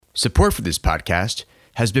Support for this podcast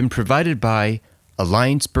has been provided by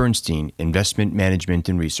AllianceBernstein Investment Management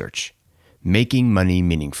and Research, making money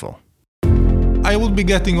meaningful. I would be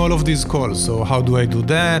getting all of these calls. So how do I do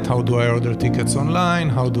that? How do I order tickets online?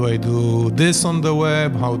 How do I do this on the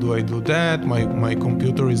web? How do I do that? My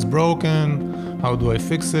computer is broken. How do I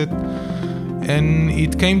fix it? And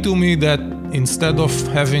it came to me that instead of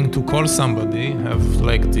having to call somebody, have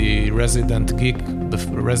like the resident geek, the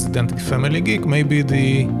resident family geek, maybe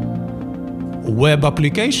the web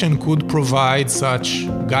application could provide such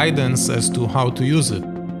guidance as to how to use it.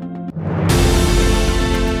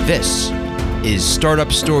 This is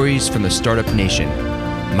Startup Stories from the Startup Nation.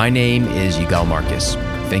 My name is Yigal Marcus.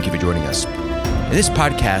 Thank you for joining us. In this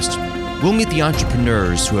podcast, we'll meet the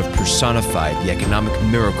entrepreneurs who have personified the economic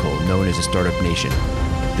miracle known as the Startup Nation,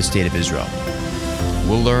 the State of Israel.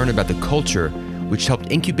 We'll learn about the culture which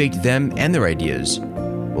helped incubate them and their ideas.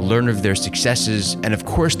 We'll learn of their successes and, of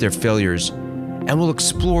course, their failures. And we'll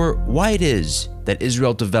explore why it is that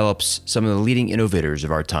Israel develops some of the leading innovators of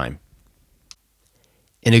our time.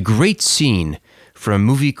 In a great scene from a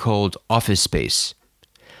movie called Office Space,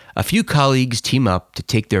 a few colleagues team up to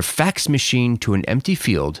take their fax machine to an empty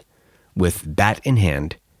field with bat in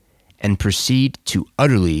hand and proceed to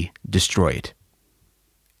utterly destroy it.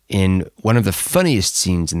 In one of the funniest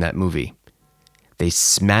scenes in that movie, they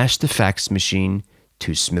smash the fax machine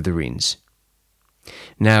to smithereens.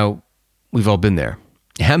 Now, we've all been there.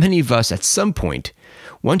 How many of us at some point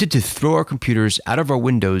wanted to throw our computers out of our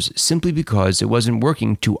windows simply because it wasn't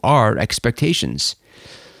working to our expectations?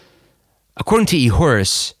 According to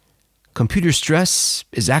eHorus, computer stress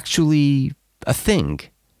is actually a thing.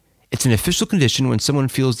 It's an official condition when someone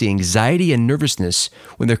feels the anxiety and nervousness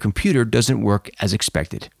when their computer doesn't work as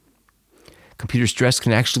expected. Computer stress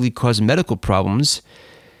can actually cause medical problems,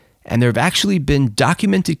 and there have actually been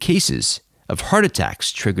documented cases of heart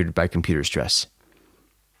attacks triggered by computer stress.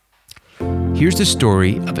 Here's the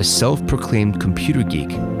story of a self-proclaimed computer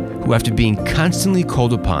geek who, after being constantly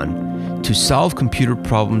called upon to solve computer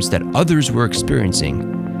problems that others were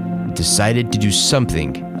experiencing, decided to do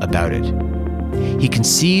something about it. He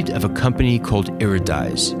conceived of a company called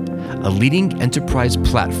Iridize, a leading enterprise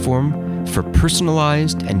platform for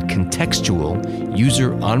personalized and contextual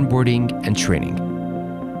user onboarding and training.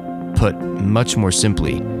 Put much more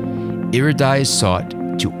simply, Iridize sought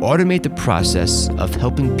to automate the process of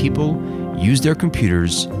helping people use their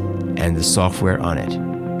computers and the software on it.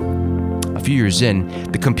 A few years in,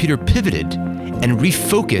 the computer pivoted and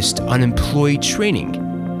refocused on employee training.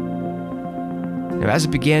 Now, as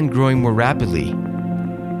it began growing more rapidly,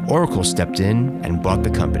 Oracle stepped in and bought the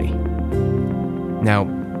company. Now,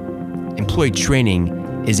 employee training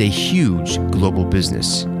is a huge global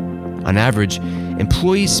business. On average,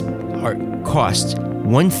 employees cost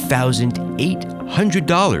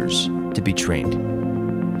 $1,800 to be trained.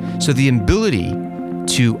 So the ability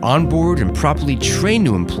to onboard and properly train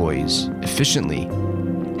new employees efficiently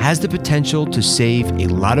has the potential to save a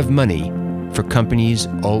lot of money for companies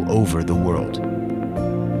all over the world.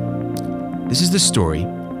 This is the story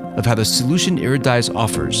of how the solution Iridize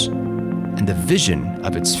offers and the vision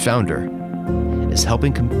of its founder is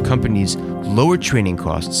helping companies lower training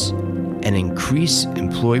costs and increase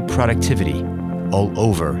employee productivity all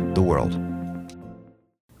over the world.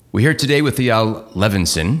 We're here today with Eyal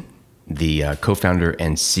Levinson, the co-founder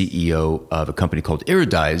and CEO of a company called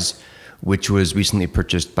Iridize, which was recently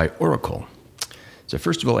purchased by Oracle. So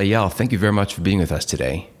first of all, Eyal, thank you very much for being with us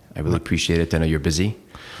today. I really appreciate it. I know you're busy.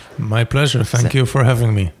 My pleasure. Thank you for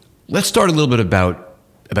having me. Let's start a little bit about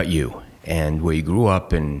you and where you grew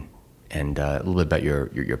up and a little bit about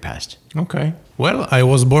your past. Okay. Well, I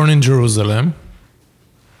was born in Jerusalem,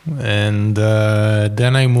 and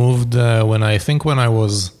then I moved when I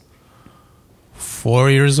was 4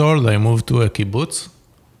 years old. I moved to a kibbutz.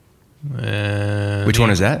 Which one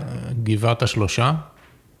is that? Givat HaShlosha.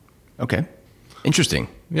 Okay. Interesting.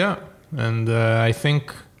 Yeah, and I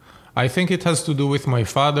think it has to do with my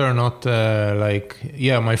father, not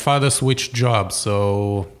my father switched jobs,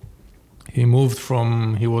 so he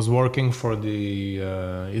was working for the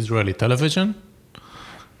Israeli television,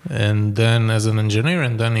 and then as an engineer,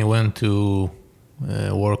 and then he went to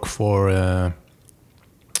work for,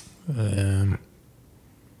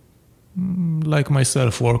 like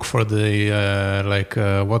myself, work for the,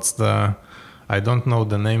 I don't know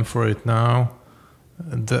the name for it now,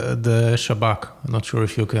 the Shabak. I'm not sure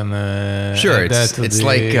if you can. Sure, it's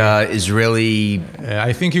like Israeli.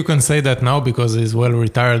 I think you can say that now because he's well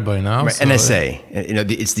retired by now. Right, so, NSA.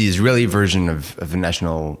 It's the Israeli version of the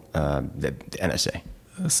national the NSA.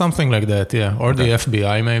 Something like that, yeah, or the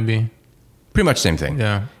FBI maybe. Pretty much same thing.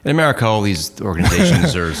 Yeah. In America, all these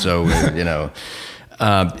organizations are so,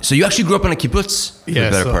 so you actually grew up in a kibbutz for the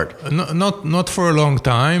better part? Not for a long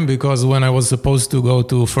time, because when I was supposed to go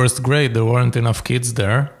to first grade, there weren't enough kids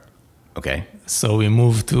there. Okay. So we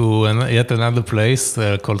moved to yet another place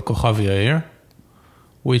called Kochav Yair,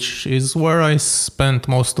 which is where I spent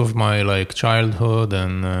most of my childhood.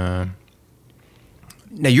 And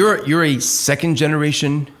now you're a second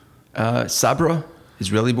generation Sabra,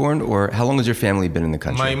 Israeli born, or how long has your family been in the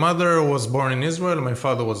country? My mother was born in Israel. My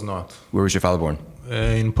father was not. Where was your father born?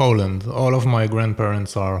 In Poland. All of my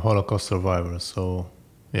grandparents are Holocaust survivors. So,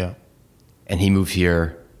 yeah. And he moved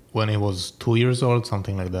here when he was 2 years old,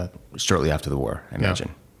 something like that. Shortly after the war, I imagine.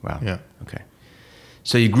 Wow. Yeah. Okay.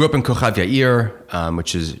 So you grew up in Kochav Yair,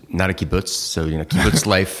 which is not a kibbutz. So, kibbutz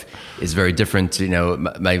life is very different.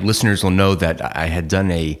 My listeners will know that I had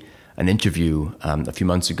done an interview a few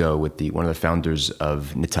months ago with one of the founders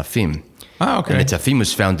of Nitafim. Ah, okay. And Nitafim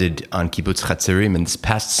was founded on Kibbutz Chatzerim, and this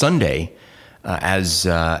past Sunday, as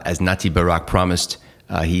Nati Barak promised,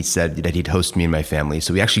 he said that he'd host me and my family.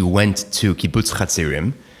 So we actually went to Kibbutz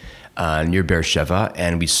Chatzerim near Beersheva,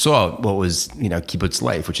 and we saw what was kibbutz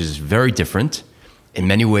life, which is very different, in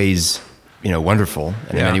many ways wonderful,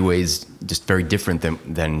 and in many ways just very different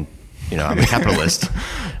than I'm a capitalist.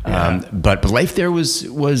 But life there was.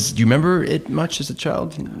 Do you remember it much as a child?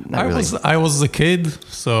 Not really. I was a kid,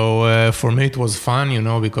 so for me it was fun,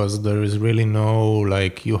 because there is really no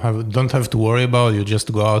you don't have to worry about. You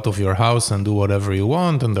just go out of your house and do whatever you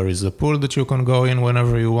want, and there is a pool that you can go in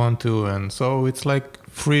whenever you want to, and so it's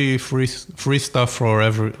free stuff for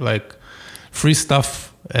free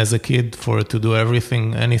stuff as a kid to do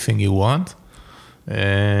anything you want.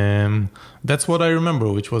 That's what I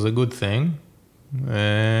remember, which was a good thing.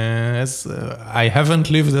 I haven't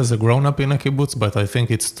lived as a grown-up in a kibbutz, but I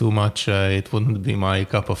think it's too much. It wouldn't be my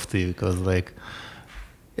cup of tea, because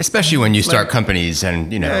especially when you start companies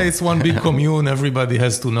and Yeah, it's one big commune. Everybody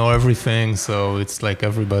has to know everything, so it's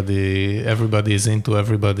everybody is into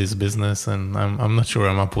everybody's business, and I'm not sure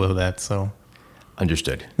I'm up with that. So,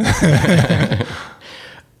 understood.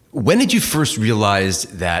 When did you first realize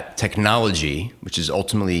that technology, which is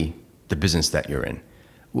ultimately the business that you're in,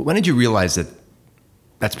 when did you realize that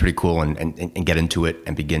that's pretty cool and get into it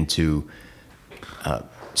and begin to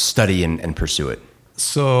study and pursue it?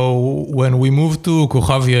 So when we moved to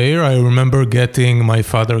Kochav Yair, I remember my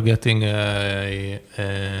father getting a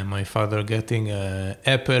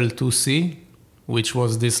Apple IIc, which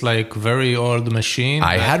was this very old machine.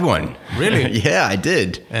 I had one. Really? Yeah, I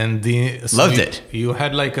did. And loved it. You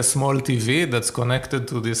had a small TV that's connected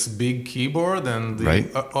to this big keyboard, and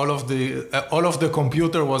all of the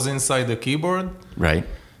computer was inside the keyboard. Right.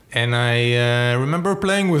 And I remember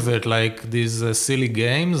playing with it, these silly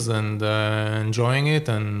games, and enjoying it,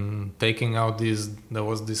 and taking out there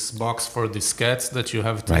was this box for diskettes that you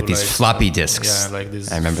have to... Right, these floppy disks. Yeah,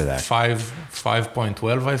 these... I remember that.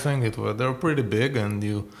 5.12, I think. They're pretty big, and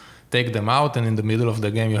you take them out, and in the middle of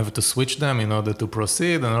the game, you have to switch them in order to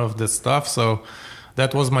proceed, and all of that stuff. So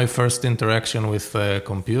that was my first interaction with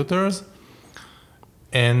computers.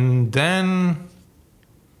 And then...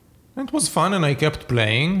 it was fun, and I kept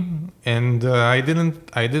playing, and I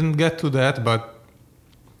didn't get to that, but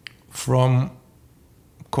from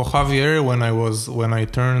Kochav Yair, when I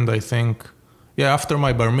turned, I think, after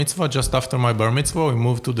my bar mitzvah, just after my bar mitzvah, we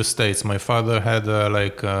moved to the States. My father had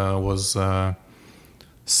was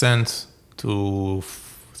sent to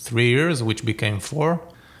 3 years, which became 4.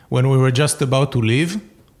 When we were just about to leave,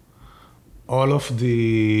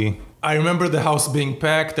 I remember the house being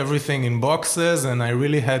packed, everything in boxes, and I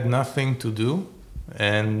really had nothing to do.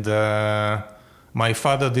 And my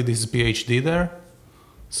father did his PhD there.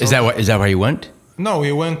 So, is that where you went? No,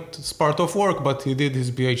 he went as part of work, but he did his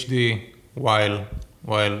PhD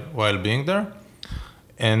while being there.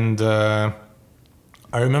 And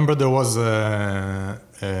I remember there was a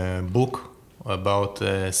book about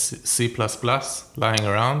C++ lying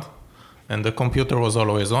around. And the computer was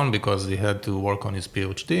always on because he had to work on his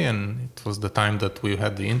PhD, and it was the time that we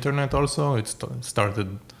had the internet also. It started,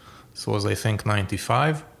 this was I think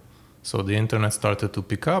 95, so the internet started to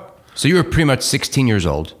pick up. So you were pretty much 16 years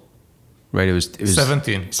old, right? It was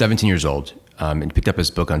 17. 17 years old, and picked up his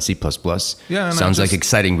book on C++. Yeah, sounds like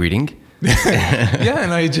exciting reading. Yeah,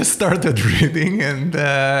 and I just started reading, and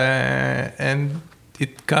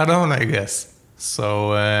it caught on, I guess.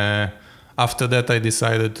 So. After that, I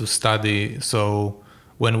decided to study. So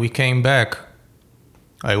when we came back,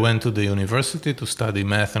 I went to the university to study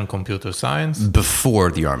math and computer science. Before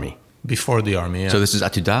the army? Before the army, yeah. So this is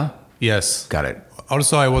Atuda? Yes. Got it.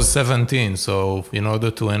 Also, I was 17, so in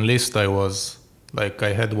order to enlist, I was Like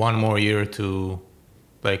I had one more year to,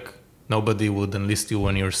 like nobody would enlist you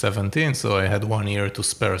when you're 17, so I had 1 year to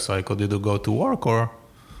spare, so I could either go to work or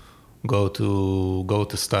go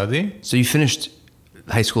to study. So you finished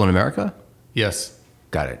high school in America? Yes.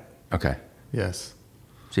 Got it. Okay. Yes.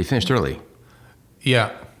 So you finished early.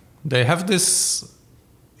 Yeah. They have this,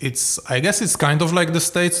 I guess it's kind of like the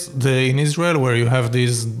States in Israel where you have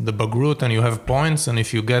the Bagrut and you have points, and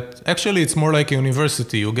if you get, actually it's more like a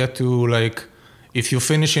university. You get to like, if you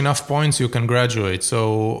finish enough points, you can graduate.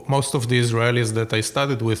 So most of the Israelis that I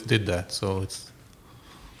studied with did that. So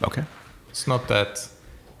Okay. It's not that.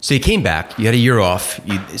 So you came back, you had a year off.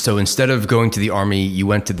 So instead of going to the army, you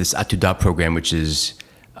went to this Atuda program, which is,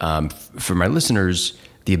 for my listeners,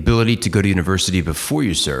 the ability to go to university before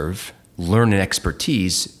you serve, learn an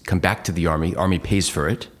expertise, come back to the army pays for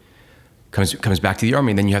it, comes back to the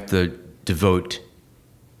army, and then you have to devote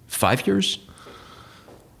 5 years?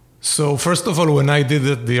 So first of all, when I did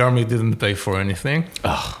it, the army didn't pay for anything.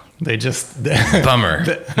 Oh. They just... Bummer.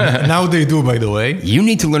 Now they do, by the way. You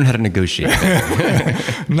need to learn how to negotiate.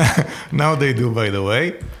 Now they do, by the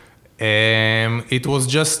way. It was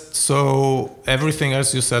just so everything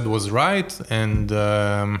else you said was right. And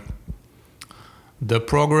the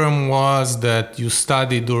program was that you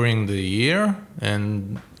study during the year,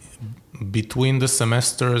 and between the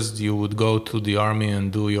semesters, you would go to the army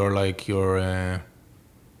and do your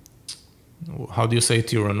how do you say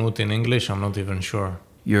tironut in English? I'm not even sure.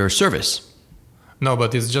 Your service. No,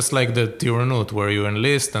 but it's just like the tironut where you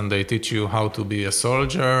enlist and they teach you how to be a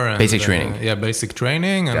soldier. And, basic training. Yeah, basic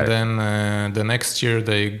training. And then the next year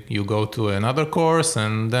you go to another course.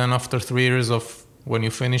 And then after 3 years of when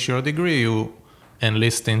you finish your degree, you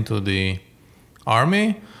enlist into the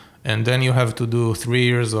army. And then you have to do 3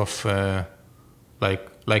 years of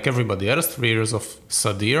like everybody else, 3 years of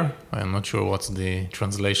Sadir. I'm not sure what's the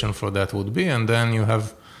translation for that would be. And then you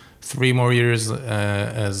have 3 more years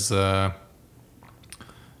as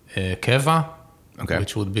Keva,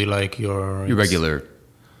 which would be like your regular.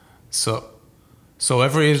 So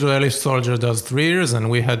every Israeli soldier does 3 years,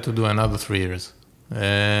 and we had to do another 3 years.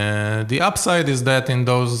 The upside is that in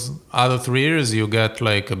those other 3 years, you get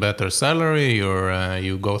like a better salary.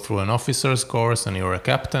 You go through an officer's course, and you're a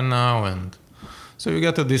captain now, and so you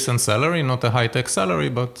get a decent salary, not a high-tech salary,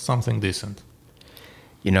 but something decent.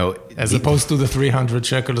 As opposed to the 300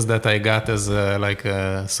 shekels that I got as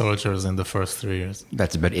soldiers in the first 3 years.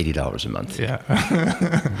 That's about $80 a month. Yeah.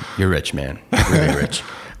 You're rich, man. Really rich.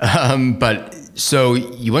 But so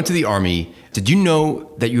you went to the army. Did you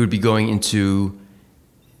know that you would be going into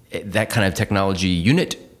that kind of technology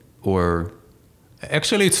unit, or?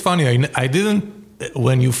 Actually, it's funny. I didn't.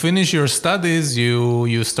 When you finish your studies,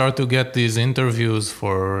 you start to get these interviews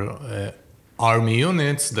for army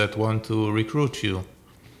units that want to recruit you.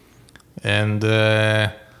 And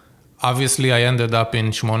obviously I ended up in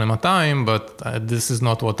 8200, but this is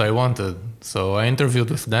not what I wanted. So I interviewed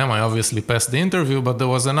with them. I obviously passed the interview, but there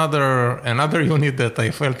was another unit that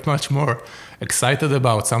I felt much more excited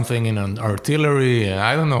about, something in an artillery.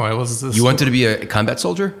 I don't know. You wanted to be a combat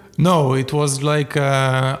soldier? No, it was like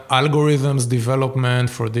algorithms development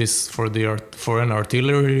for an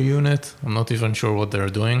artillery unit. I'm not even sure what they're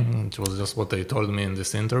doing. It was just what they told me in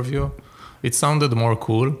this interview. It sounded more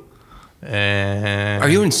cool. Are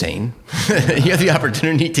you insane? You have the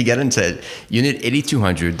opportunity to get into Unit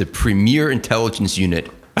 8200, the premier intelligence unit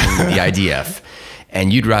in the IDF,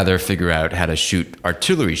 and you'd rather figure out how to shoot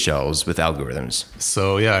artillery shells with algorithms.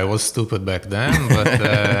 So yeah, I was stupid back then, but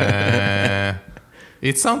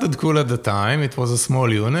it sounded cool at the time. It was a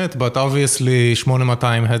small unit, but obviously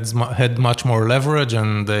 8200 had much more leverage,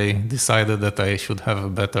 and they decided that I should have a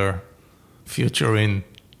better future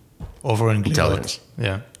over in intelligence.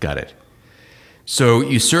 Yeah, got it. So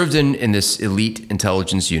you served in this elite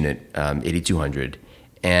intelligence unit, 8200,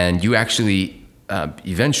 and you actually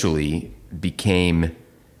eventually became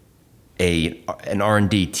an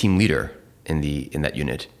R&D team leader in that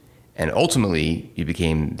unit, and ultimately you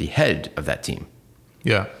became the head of that team.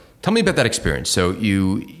 Yeah. Tell me about that experience. So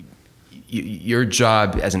your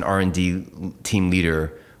job as an R&D team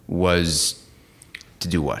leader was to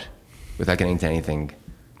do what? Without getting into anything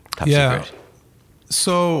top secret.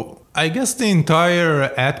 So I guess the entire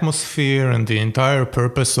atmosphere and the entire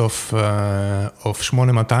purpose of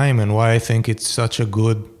 8200 and why I think it's such a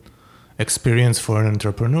good experience for an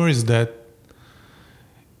entrepreneur is that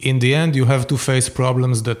in the end you have to face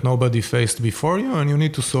problems that nobody faced before you, and you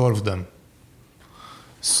need to solve them.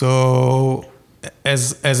 So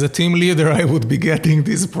as a team leader, I would be getting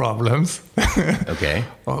these problems. Okay.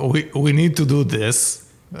 We need to do this.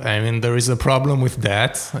 I mean, there is a problem with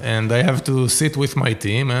that, and I have to sit with my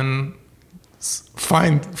team and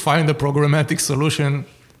find a programmatic solution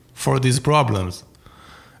for these problems.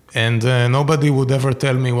 And nobody would ever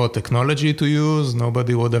tell me what technology to use.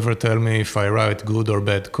 Nobody would ever tell me if I write good or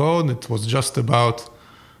bad code. It was just about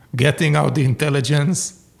getting out the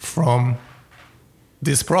intelligence from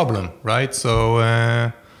this problem, right? So,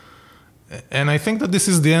 and I think that this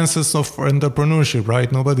is the essence of entrepreneurship,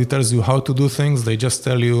 right? Nobody tells you how to do things. They just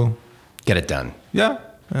tell you, get it done. Yeah.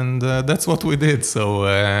 And that's what we did. So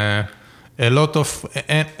a lot of,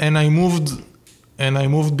 and I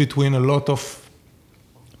moved between a lot of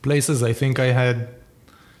places. I think I had,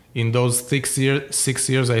 in those 6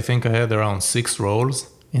 years, I think I had around 6 roles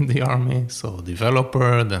in the Army. So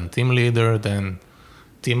developer, then team leader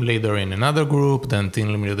in another group, then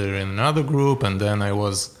team leader in another group. And then I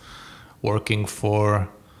was working for,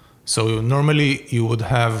 so normally you would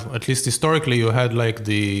have, at least historically, you had like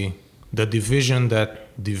the division that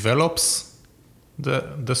develops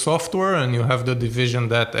the software, and you have the division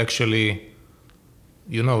that actually,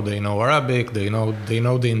 they know Arabic, they know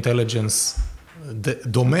the intelligence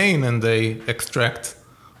domain, and they extract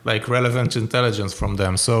like relevant intelligence from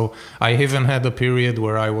them. So I even had a period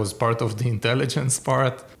where I was part of the intelligence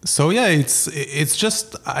part. So yeah, it's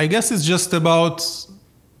just, I guess it's just about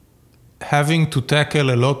having to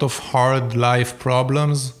tackle a lot of hard life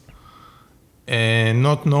problems and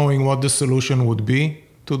not knowing what the solution would be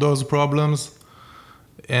to those problems,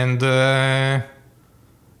 and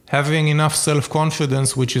having enough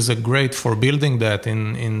self-confidence, which is great for building that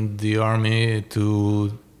in the Army,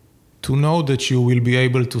 to know that you will be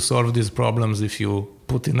able to solve these problems if you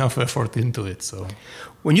put enough effort into it. So,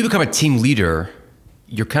 when you become a team leader,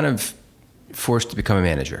 you're kind of forced to become a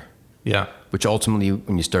manager. Yeah. Which ultimately,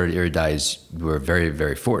 when you started Iridise, you were very,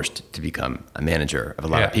 very forced to become a manager of a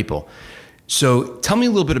lot of people. So tell me a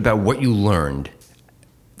little bit about what you learned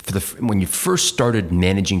when you first started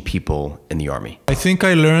managing people in the Army. I think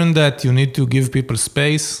I learned that you need to give people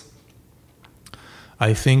space.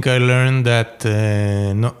 I think I learned that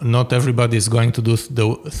not everybody is going to do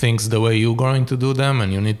the things the way you're going to do them,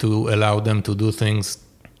 and you need to allow them to do things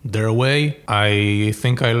their way. I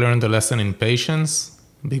think I learned a lesson in patience,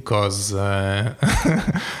 because I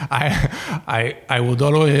would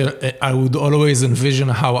always envision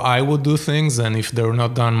how I would do things, and if they're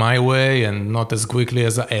not done my way and not as quickly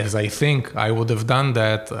as I think I would have done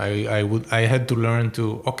that, I had to learn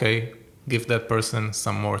to give that person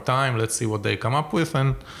some more time. Let's see what they come up with,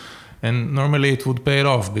 and normally it would pay it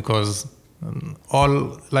off, because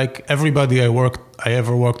everybody I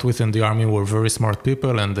ever worked with in the Army were very smart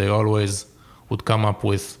people, and they always would come up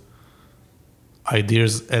with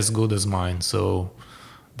ideas as good as mine. So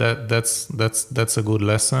that's a good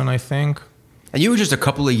lesson, I think. And you were just a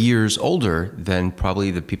couple of years older than probably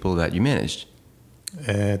the people that you managed.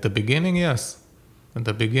 At the beginning, yes.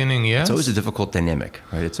 It's always a difficult dynamic,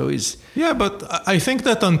 right? It's always... Yeah, but I think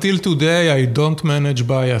that until today, I don't manage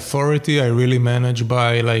by authority. I really manage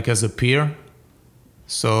by as a peer.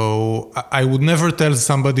 So I would never tell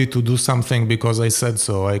somebody to do something because I said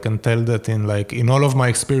so. I can tell that in all of my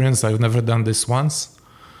experience, I've never done this once.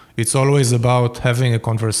 It's always about having a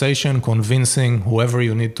conversation, convincing whoever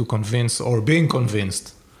you need to convince, or being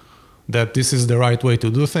convinced that this is the right way to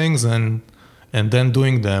do things, and then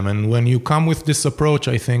doing them. And when you come with this approach,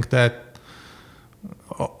 I think that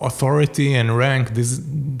authority and rank, this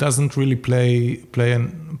doesn't really play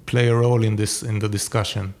a role in the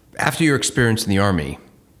discussion. After your experience in the Army,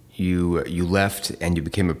 you left and you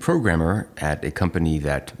became a programmer at a company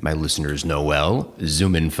that my listeners know well,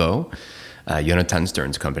 ZoomInfo, Yonatan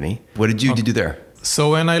Stern's company. What did you do there?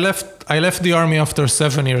 So when I left the Army after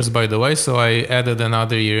 7 years, by the way, so I added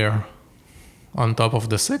another year on top of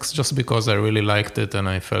the 6, just because I really liked it and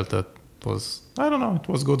I felt that it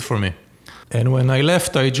was good for me. And when I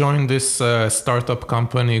left, I joined this startup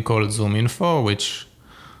company called ZoomInfo, which...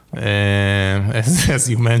 as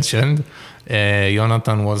you mentioned,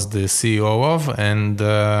 Yonatan was the CEO of, and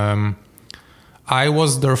I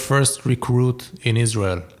was their first recruit in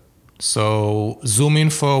Israel. So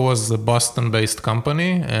ZoomInfo was a Boston-based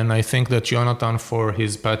company, and I think that Yonatan, for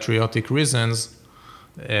his patriotic reasons,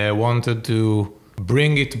 wanted to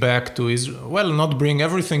bring it back to Israel. Well, not bring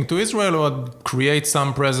everything to Israel, but create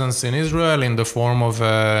some presence in Israel in the form of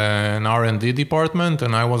an R&D department,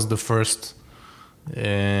 and I was the first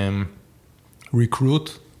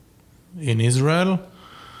recruit in Israel.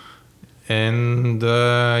 And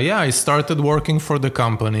I started working for the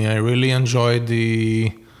company. I really enjoyed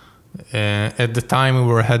at the time we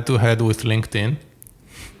were head-to-head with LinkedIn.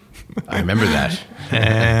 I remember that.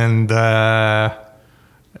 And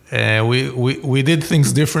We did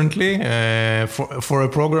things differently. For a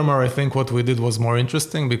programmer, I think what we did was more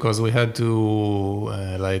interesting because we had to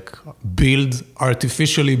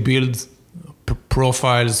artificially build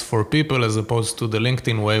profiles for people as opposed to the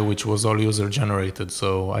LinkedIn way, which was all user generated.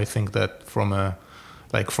 So I think that from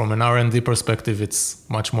an R&D perspective, it's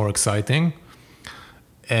much more exciting.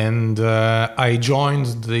 And I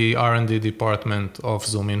joined the R&D department of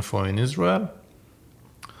ZoomInfo in Israel.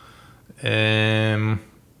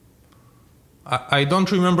 I don't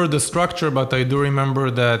remember the structure, but I do remember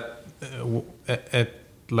that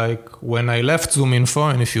when I left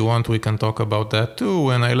ZoomInfo, and if you want, we can talk about that too.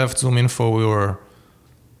 When I left ZoomInfo, we were,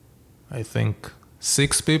 I think,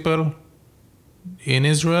 6 people in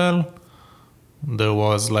Israel. There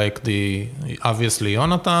was obviously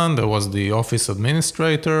Jonathan, there was the office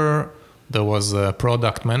administrator, there was a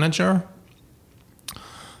product manager,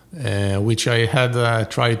 which I had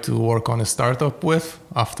tried to work on a startup with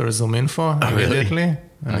after ZoomInfo immediately. Really?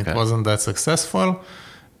 And It wasn't that successful.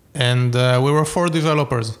 And we were 4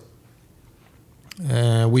 developers,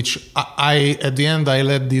 which at the end, I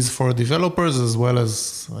led these 4 developers as well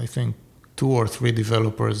as, I think, 2 or 3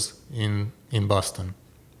 developers in Boston,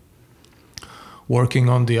 working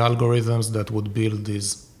on the algorithms that would build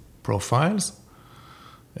these profiles.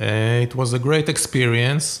 It was a great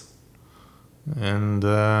experience. And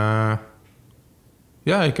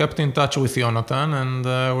I kept in touch with Jonathan, and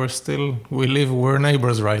we're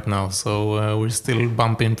neighbors right now. So we still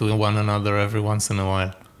bump into one another every once in a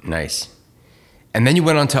while. Nice. And then you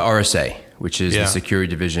went on to RSA, which is the security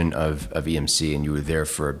division of EMC, and you were there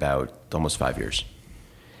for about almost 5 years.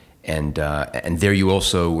 And there you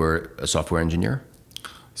also were a software engineer?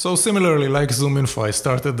 So similarly, like ZoomInfo, I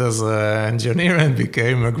started as an engineer and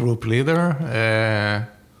became a group leader.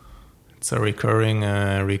 It's a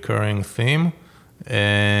recurring theme.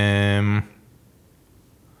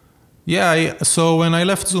 So when I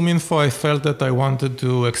left ZoomInfo, I felt that I wanted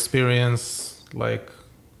to experience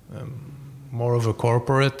more of a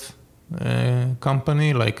corporate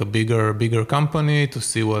company, like a bigger company, to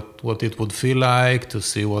see what it would feel like, to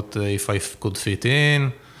see if I could fit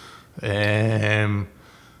in,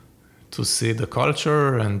 to see the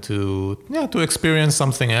culture, and to experience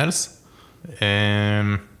something else.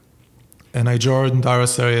 And I joined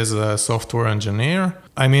RSA as a software engineer.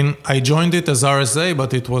 I mean, I joined it as RSA,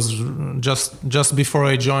 but it was just before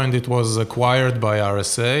I joined, it was acquired by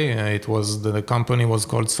RSA. The company was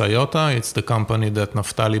called Sayota. It's the company that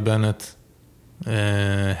Naftali Bennett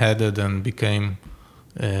headed and became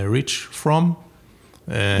rich from.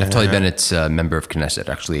 Naftali Bennett's a member of Knesset,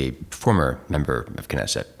 actually a former member of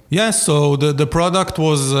Knesset. Yes, so the product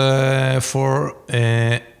was for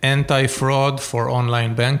anti-fraud for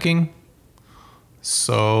online banking.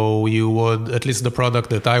 So you would, at least the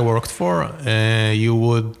product that I worked for,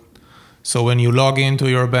 so when you log into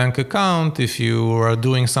your bank account, if you are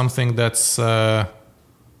doing something that's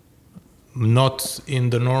not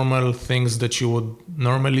in the normal things that you would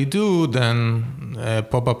normally do, then a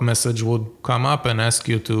pop-up message would come up and ask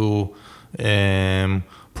you to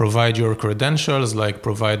provide your credentials, like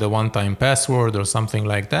provide a one-time password or something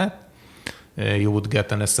like that. You would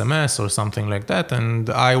get an SMS or something like that. And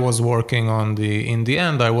I was working on the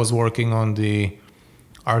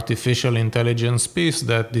artificial intelligence piece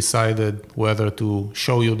that decided whether to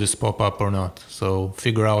show you this pop-up or not. So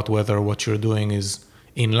figure out whether what you're doing is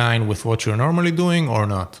in line with what you're normally doing or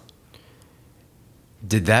not.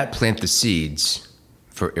 Did that plant the seeds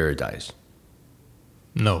for Iridise?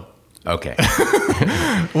 No. Okay.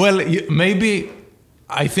 Well, maybe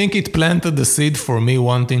I think it planted the seed for me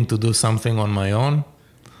wanting to do something on my own.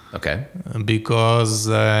 Okay. Because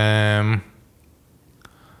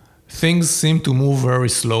things seemed to move very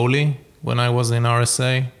slowly when I was in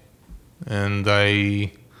RSA. And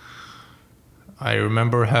I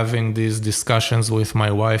remember having these discussions with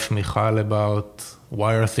my wife, Michal, about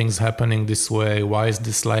why are things happening this way? Why is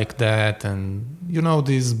this like that? And,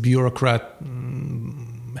 these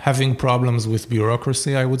having problems with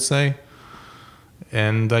bureaucracy, I would say.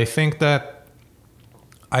 And I think that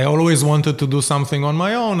I always wanted to do something on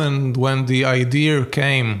my own. And when the idea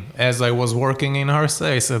came as I was working in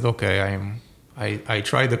RSA, I said, okay, I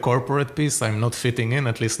tried the corporate piece. I'm not fitting in,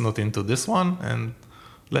 at least not into this one. And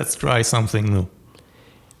let's try something new.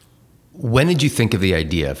 When did you think of the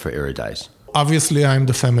idea for Iridise? Obviously, I'm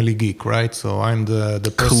the family geek, right? So I'm the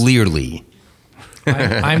person. Clearly.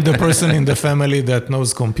 I'm the person in the family that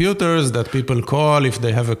knows computers, that people call if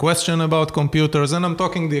they have a question about computers. And I'm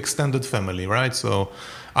talking the extended family, right? So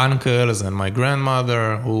uncles and my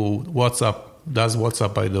grandmother who does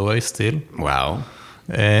WhatsApp, by the way, still. Wow.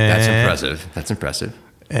 That's impressive.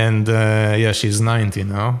 And she's 90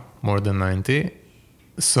 now, more than 90.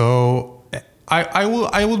 So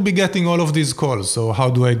I will be getting all of these calls. So how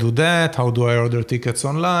do I do that? How do I order tickets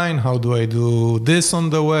online? How do I do this on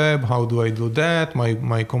the web? How do I do that?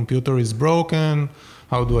 My computer is broken.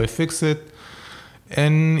 How do I fix it?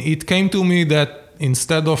 And it came to me that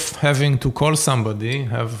instead of having to call somebody,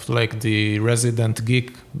 have like the resident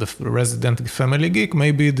geek, the resident family geek,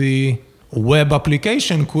 maybe the web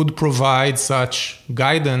application could provide such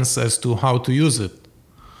guidance as to how to use it.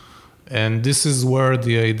 And this is where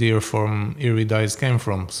the idea from Iridice came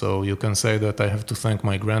from. So you can say that I have to thank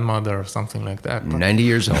my grandmother or something like that. 90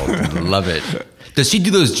 years old. Love it. Does she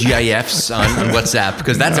do those GIFs on WhatsApp?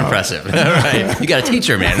 Because that's impressive. Right. You got to teach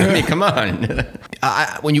her, man. I mean, come on.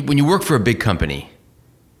 When you work for a big company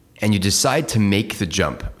and you decide to make the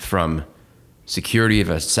jump from security of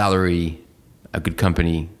a salary, a good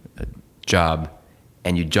company, a job,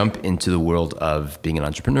 and you jump into the world of being an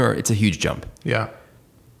entrepreneur, it's a huge jump. Yeah.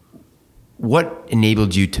 What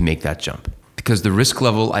enabled you to make that jump? Because the risk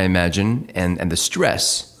level, I imagine, and the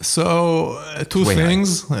stress. So two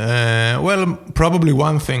things. Well, probably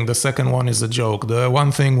one thing. The second one is a joke. The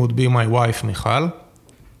one thing would be my wife, Michal.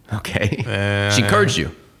 Okay. She encouraged you.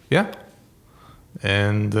 Yeah.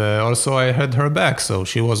 And also I had her back. So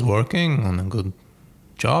she was working on a good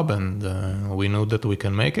job and we knew that we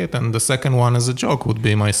can make it. And the second one as a joke would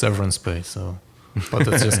be my severance pay. So... but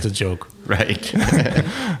it's just a joke. Right.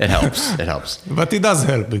 It helps. But it does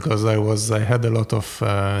help because I had a lot of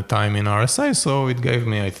time in RSA, so it gave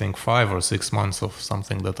me, I think, 5 or 6 months of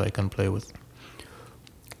something that I can play with.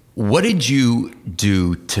 What did you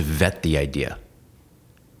do to vet the idea?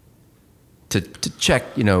 To check,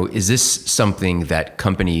 is this something that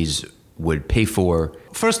companies would pay for?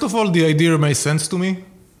 First of all, the idea made sense to me.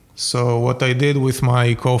 So what I did with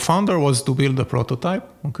my co-founder was to build a prototype,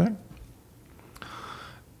 okay?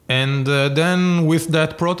 And then with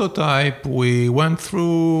that prototype,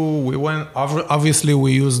 obviously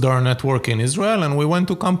we used our network in Israel and we went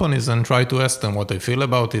to companies and tried to ask them what they feel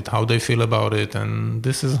about it, how they feel about it. And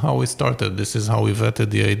this is how we started. This is how we vetted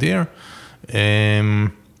the idea.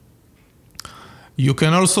 You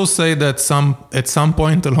can also say that at some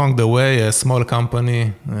point along the way, a small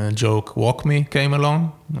company, joke, WalkMe, came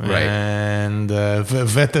along. Right. And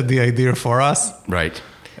vetted the idea for us. Right.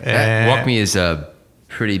 WalkMe is a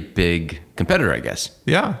pretty big competitor, I guess.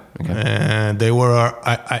 Yeah. Okay. They were,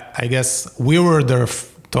 I guess, we were their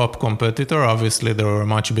top competitor. Obviously, they were a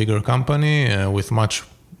much bigger company with much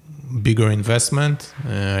bigger investment.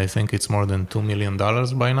 I think it's more than $2 million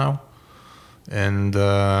by now. And...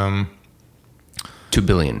 $2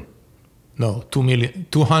 billion. No,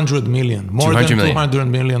 200 million. More than $200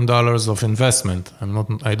 million of investment.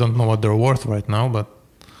 I don't know what they're worth right now, but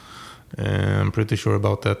I'm pretty sure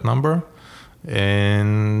about that number.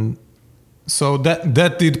 And so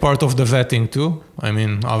that did part of the vetting too. I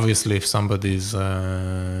mean, obviously, if somebody's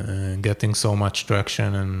getting so much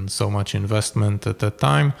traction and so much investment at that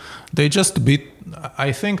time, they just beat.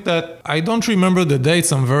 I think that, I don't remember the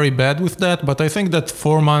dates, I'm very bad with that, but I think that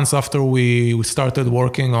 4 months after we started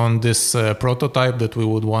working on this prototype that we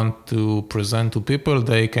would want to present to people,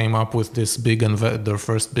 they came up with this their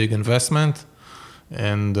first big investment.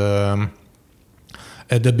 And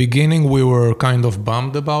at the beginning, we were kind of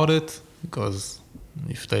bummed about it, because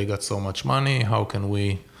if they got so much money, how can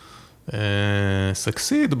we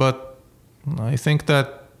succeed? But I think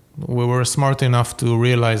that we were smart enough to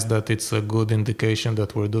realize that it's a good indication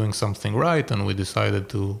that we're doing something right, and we decided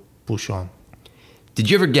to push on. Did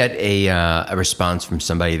you ever get a response from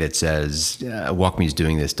somebody that says, WalkMe's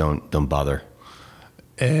doing this, don't bother?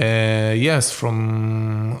 Yes,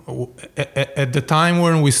 at the time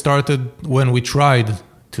when we tried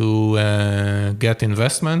to get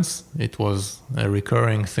investments, it was a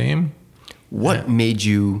recurring theme. What made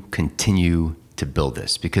you continue to build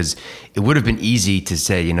this? Because it would have been easy to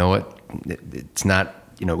say, you know what, it's not,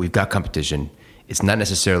 we've got competition. It's not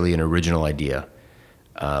necessarily an original idea.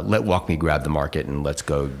 Let WalkMe grab the market and let's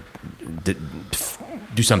go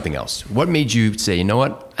do something else. What made you say, you know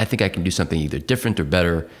what, I think I can do something either different or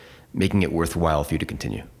better, making it worthwhile for you to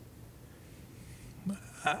continue?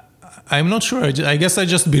 I'm not sure. I guess I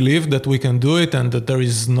just believe that we can do it, and that there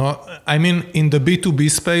is not. I mean, in the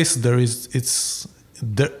B2B space,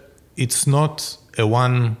 it's not a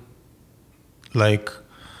one. Like,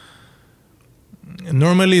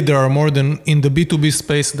 normally in the B2B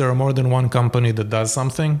space, there are more than one company that does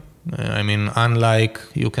something. I mean, unlike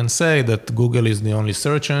you can say that Google is the only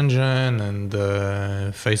search engine and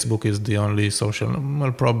Facebook is the only social.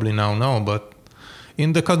 Well, probably now no, but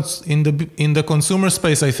in the consumer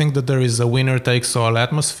space, I think that there is a winner takes all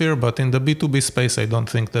atmosphere, but in the B2B space, I don't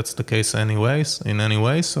think that's the case in any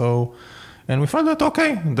way. So, and we found that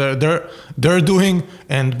okay, they're doing.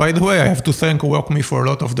 And by the way, I have to thank WalkMe for a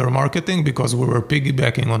lot of their marketing, because we were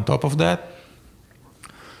piggybacking on top of that.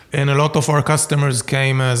 And a lot of our customers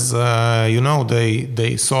came as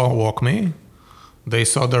they saw WalkMe, they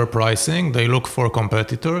saw their pricing, they looked for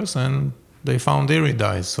competitors, and they found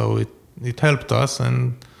Iridice. So it helped us,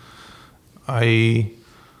 and I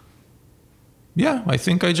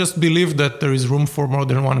think I just believe that there is room for more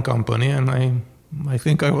than one company, and I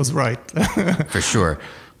think I was right. For sure.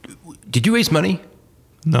 Did you raise money?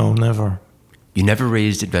 No, never. You never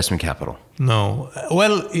raised investment capital? No.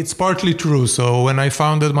 Well, it's partly true. So when I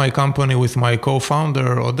founded my company with my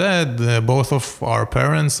co-founder, Oded, both of our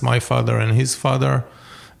parents, my father and his father,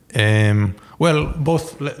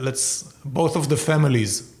 both of the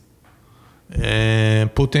families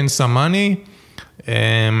put in some money.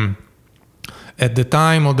 At the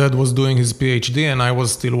time, Oded was doing his PhD and I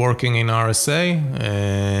was still working in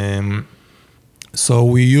RSA. So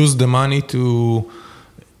we used the money to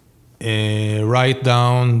write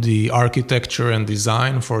down the architecture and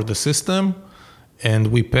design for the system, and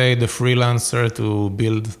we paid a freelancer to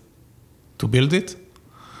build it.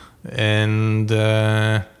 And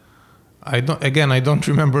I don't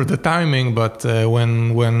remember the timing, but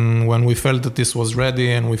when we felt that this was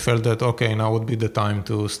ready and we felt that okay, now would be the time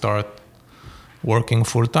to start working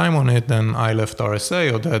full time on it, then I left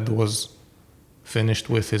RSA. Oded was finished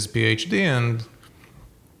with his PhD,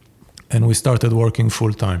 and we started working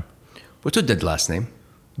full time. What's Oded's last name?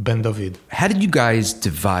 Ben David. How did you guys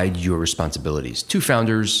divide your responsibilities? Two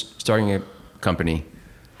founders starting a company.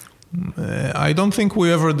 I don't think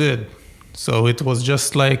we ever did. So it was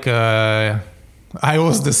just like I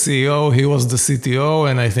was the CEO, he was the CTO,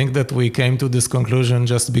 and I think that we came to this conclusion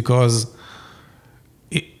just because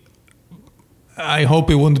I hope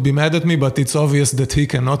he wouldn't be mad at me, but it's obvious that he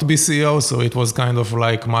cannot be CEO, so it was kind of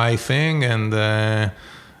like my thing. And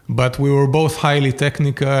but we were both highly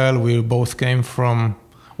technical. We both came from,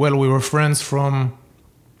 we were friends from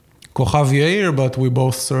Kochav Yair, but we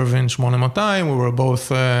both served in 8200. We were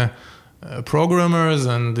both programmers,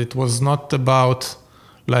 and it was not about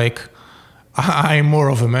like, I'm more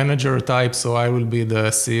of a manager type, so I will be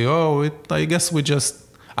the CEO.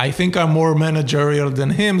 I think I'm more managerial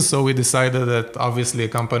than him, so we decided that obviously a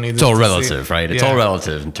company... It's all relative, right? It's all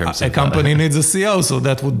relative in terms of... A company needs a CEO, so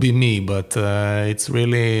that would be me, but it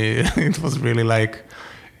was really like...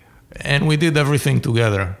 And we did everything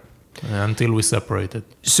together until we separated.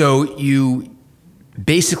 So you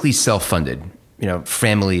basically self-funded.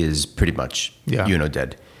 Family is pretty much you and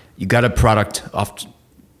Oded. You got a product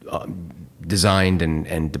designed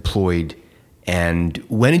and deployed. And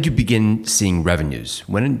when did you begin seeing revenues?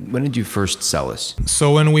 When did you first sell this?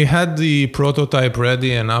 So when we had the prototype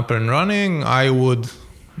ready and up and running, I would,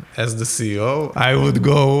 as the CEO, I would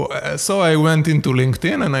go. So I went into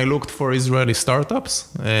LinkedIn and I looked for Israeli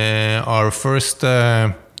startups. Our first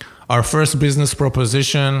business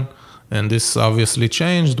proposition, and this obviously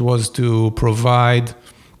changed, was to provide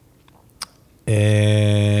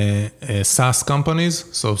SaaS companies,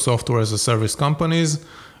 so software as a service companies,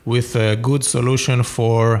 with a good solution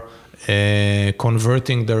for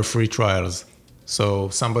converting their free trials. So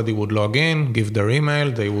somebody would log in, give their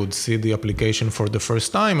email, they would see the application for the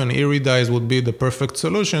first time, and Iridice would be the perfect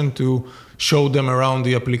solution to show them around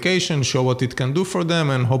the application, show what it can do for them,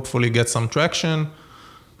 and hopefully get some traction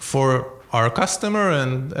for our customer.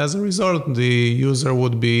 And as a result, the user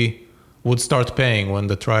would start paying when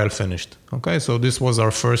the trial finished. Okay, so this was our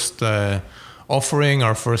first offering,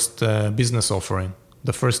 our first business offering.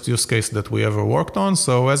 The first use case that we ever worked on.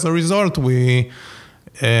 So as a result,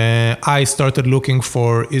 I started looking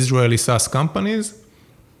for Israeli SaaS companies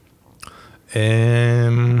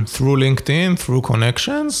through LinkedIn, through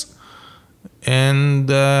connections, and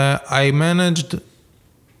I managed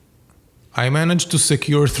to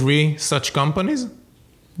secure 3 such companies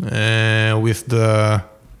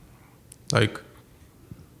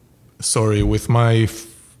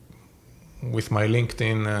with my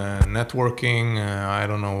LinkedIn networking, I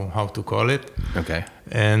don't know how to call it. Okay.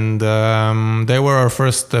 And they were our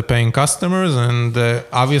first paying customers, and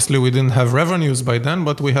obviously we didn't have revenues by then,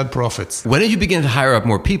 but we had profits. When did you begin to hire up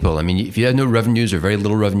more people? I mean, if you had no revenues or very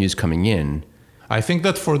little revenues coming in. I think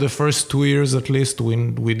that for the first 2 years at least,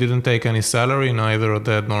 we didn't take any salary, neither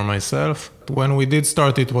Oded nor myself. When we did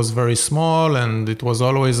start, it was very small, and it was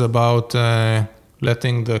always about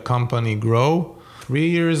letting the company grow. 3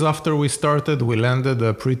 years after we started, we landed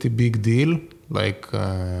a pretty big deal, like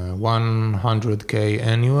 $100K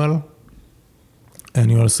annual.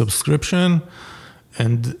 annual subscription.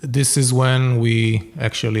 And this is when we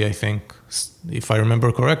actually, I think, if I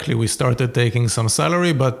remember correctly, we started taking some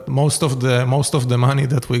salary, but most of the money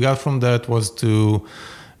that we got from that was to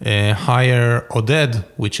hire Oded,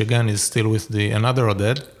 which again is still with another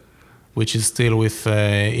Oded, which is still with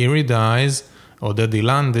Iridice, Oded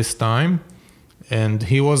Ilan this time. And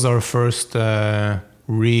he was our first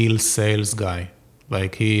real sales guy.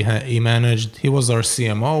 Like he was our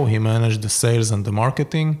CMO, he managed the sales and the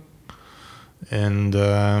marketing. And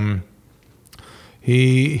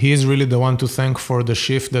he is really the one to thank for the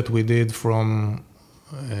shift that we did from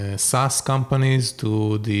SaaS companies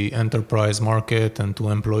to the enterprise market and to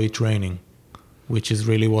employee training, which is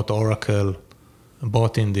really what Oracle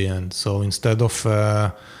bought in the end. So instead of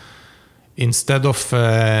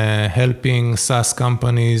helping SaaS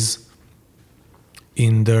companies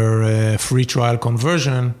in their free trial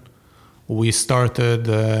conversion, we started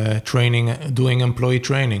doing employee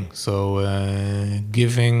training. So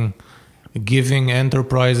giving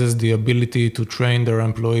enterprises the ability to train their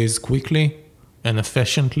employees quickly and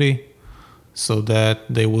efficiently so that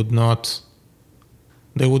they would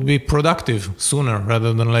be productive sooner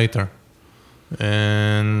rather than later.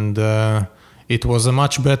 And it was a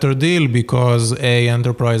much better deal because A,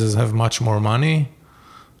 enterprises have much more money.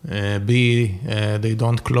 B, they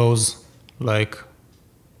don't close like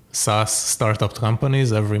SaaS startup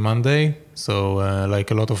companies every Monday. So like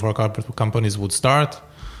a lot of our corporate companies would start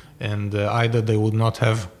and either they would not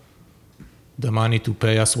have the money to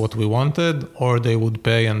pay us what we wanted or they would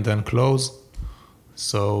pay and then close.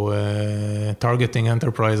 So targeting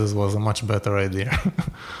enterprises was a much better idea.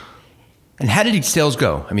 And how did sales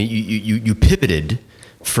go? I mean, you pivoted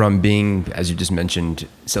from being, as you just mentioned,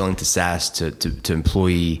 selling to SaaS to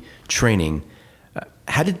employee training.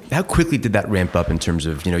 How quickly did that ramp up in terms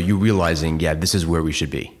of, you realizing, yeah, this is where we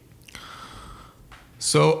should be?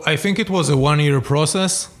 So I think it was a 1-year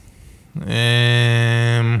process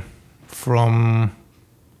from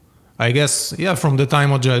the time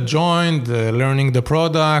Oded joined, learning the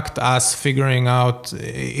product, us figuring out,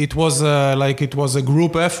 it was a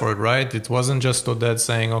group effort, right? It wasn't just Oded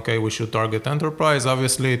saying, okay, we should target enterprise.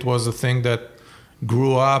 Obviously, it was a thing that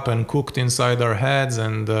grew up and cooked inside our heads.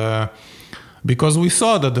 And because we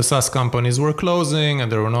saw that the SaaS companies were closing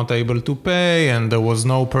and they were not able to pay, and there was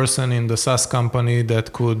no person in the SaaS company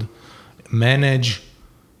that could manage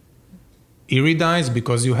Iridice,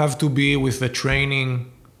 because you have to be with the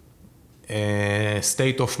training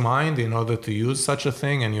state of mind in order to use such a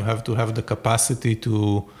thing, and you have to have the capacity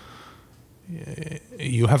to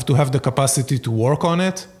work on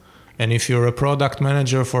it. And if you're a product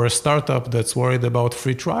manager for a startup that's worried about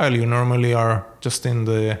free trial, you normally are just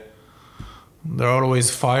there are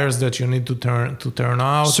always fires that you need to turn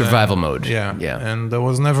out. Survival mode. Yeah. And there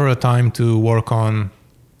was never a time to work on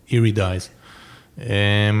Iridice.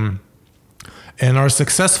 And our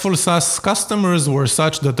successful SaaS customers were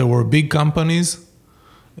such that there were big companies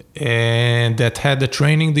that had a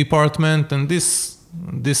training department, and this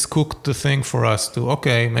cooked the thing for us to,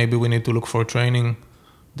 okay, maybe we need to look for training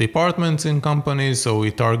departments in companies. So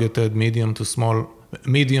we targeted medium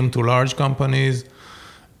to large companies.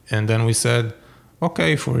 And then we said,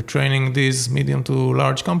 okay, for training these medium to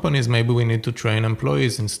large companies, maybe we need to train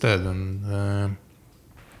employees instead.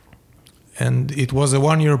 And it was a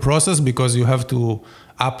 1-year process because you have to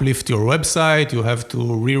uplift your website, you have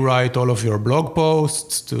to rewrite all of your blog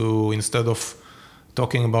posts to, instead of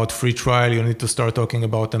talking about free trial, you need to start talking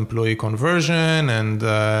about employee conversion and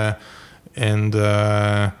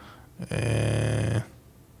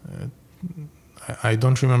I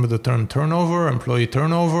don't remember the term employee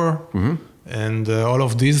turnover, mm-hmm. and all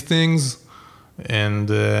of these things. And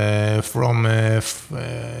from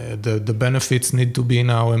the benefits need to be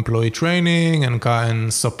now employee training and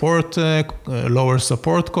support, lower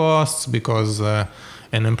support costs, because an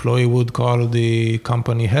employee would call the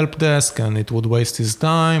company help desk and it would waste his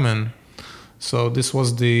time. And so this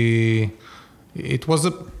was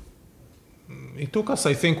it took us,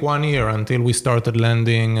 I think, 1 year until we started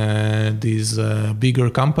landing these bigger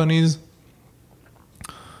companies.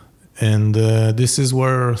 And this is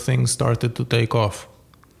where things started to take off,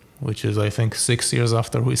 which is, I think, 6 years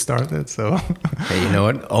after we started. So, hey, you know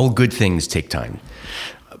what? All good things take time.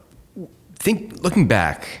 Looking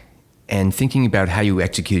back and thinking about how you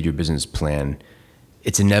executed your business plan,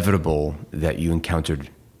 it's inevitable that you encountered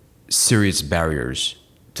serious barriers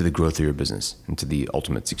to the growth of your business and to the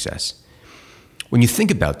ultimate success. When you think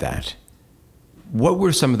about that, what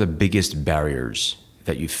were some of the biggest barriers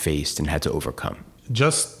that you faced and had to overcome?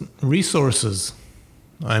 Just resources.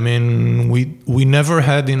 I mean, we never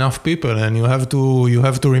had enough people, and you have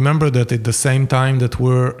to remember that at the same time that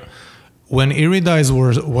when Iridice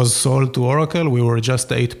was sold to Oracle, we were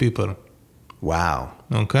just 8 people. Wow.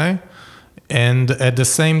 Okay. And at the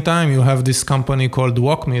same time, you have this company called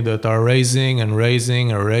WalkMe that are raising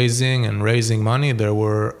money.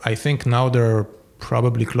 I think now there are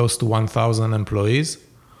probably close to 1,000 employees,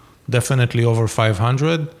 definitely over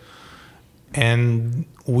 500. And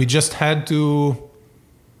we just have to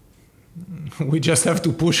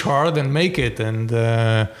push hard and make it. And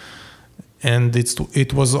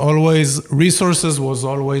it was always, resources was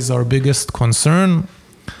always our biggest concern.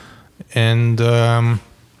 And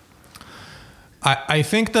I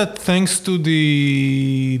think that thanks to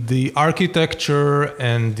the architecture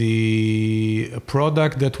and the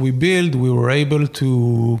product that we build, we were able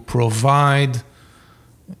to provide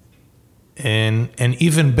an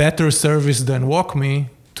even better service than WalkMe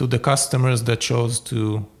to the customers that chose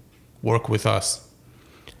to work with us.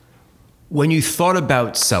 When you thought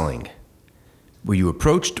about selling, were you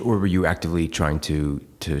approached or were you actively trying to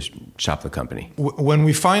shop the company? When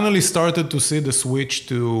we finally started to see the switch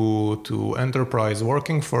to enterprise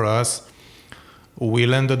working for us, we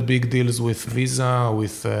landed big deals with Visa,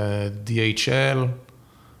 with DHL,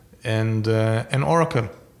 and Oracle.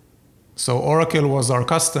 So Oracle was our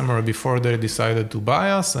customer before they decided to buy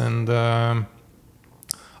us, and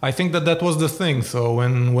I think that was the thing. So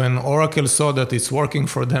when Oracle saw that it's working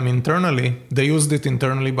for them internally, they used it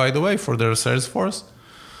internally, by the way, for their sales force.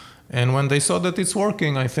 And when they saw that it's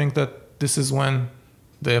working, I think that this is when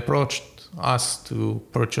they approached us to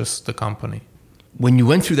purchase the company. When you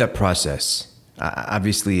went through that process,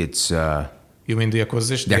 obviously it's... You mean the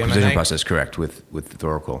acquisition? The acquisition process, correct, with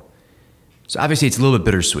Oracle. So obviously it's a little bit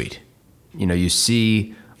bittersweet. You know, you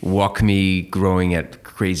see WalkMe growing at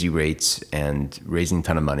crazy rates and raising a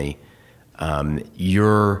ton of money.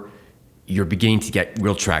 You're beginning to get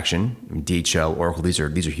real traction. DHL, Oracle, these are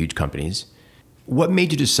huge companies. What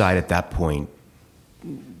made you decide at that point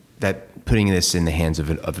that putting this in the hands of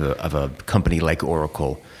a company like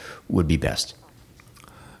Oracle would be best?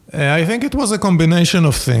 I think it was a combination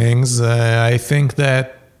of things. I think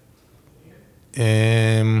that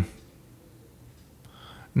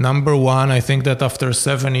number one, I think that after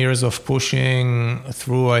 7 years of pushing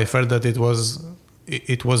through, I felt that it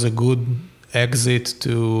was a good exit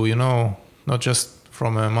to, you know, not just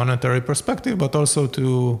from a monetary perspective, but also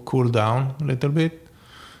to cool down a little bit.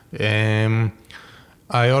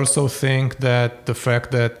 I also think that the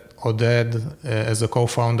fact that Oded, as a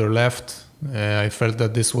co-founder, left, I felt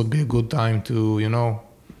that this would be a good time to, you know,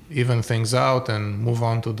 even things out and move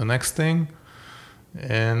on to the next thing.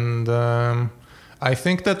 And I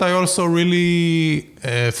think that I also really,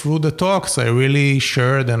 through the talks, I really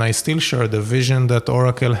shared, and I still share, the vision that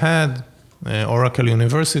Oracle had, Oracle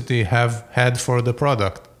University had for the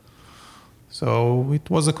product. So it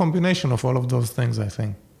was a combination of all of those things, I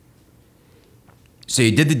think. So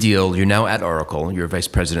you did the deal. You're now at Oracle. You're vice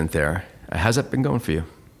president there. How's that been going for you?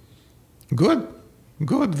 Good.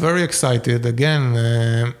 Very excited. Again,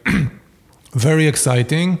 very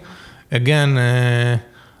exciting. Again,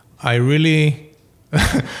 I really...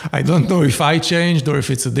 I don't know if I changed or if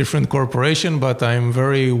it's a different corporation, but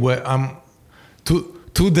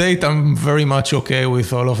to date, I'm very much okay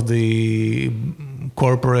with all of the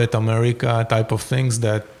corporate America type of things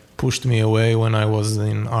that pushed me away when I was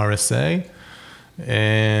in RSA.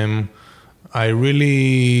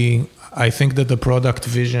 I think that the product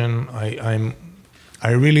vision,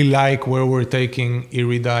 I really like where we're taking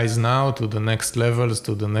Iridice now to the next levels,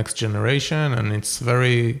 to the next generation, and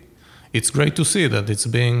it's great to see that it's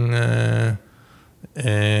being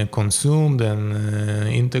consumed and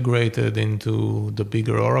integrated into the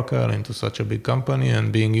bigger Oracle, into such a big company,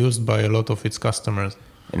 and being used by a lot of its customers.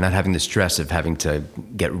 And not having the stress of having to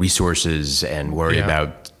get resources and worry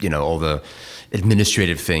about, you know, all the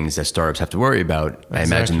administrative things that startups have to worry about. Exactly. I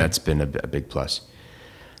imagine that's been a big plus.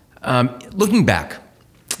 Looking back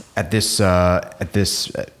at this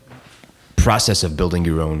process of building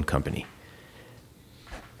your own company,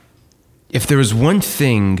 if there was one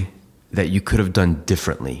thing that you could have done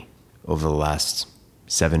differently over the last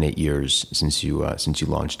 7-8 years since you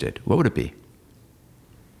launched it, what would it be?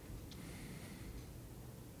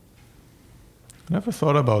 Never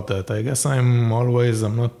thought about that. I guess I'm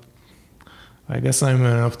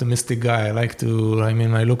an optimistic guy. I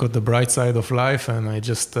look at the bright side of life, and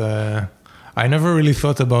I never really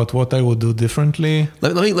thought about what I would do differently.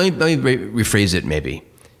 Let me rephrase it maybe.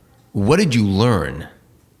 What did you learn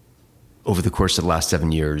over the course of the last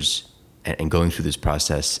 7 years and going through this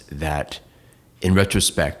process that, in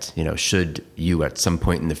retrospect, you know, should you at some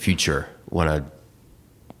point in the future want to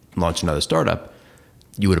launch another startup,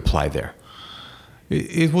 you would apply there?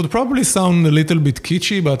 It would probably sound a little bit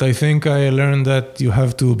kitschy, but I think I learned that you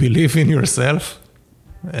have to believe in yourself.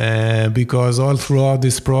 Because all throughout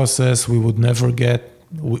this process, we would never get,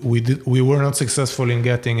 we were not successful in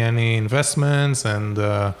getting any investments, and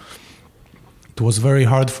it was very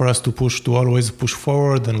hard for us to always push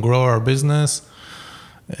forward and grow our business.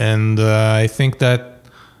 And I think that,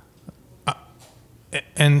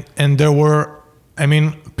 and there were,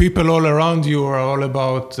 people all around you are all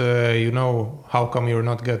about, how come you're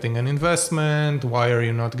not getting an investment? Why are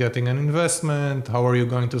you not getting an investment? How are you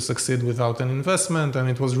going to succeed without an investment? And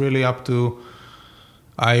it was really up to,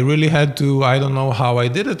 I don't know how I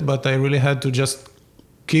did it, but I really had to just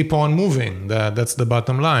keep on moving. That's the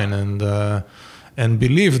bottom line. And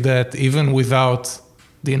believe that even without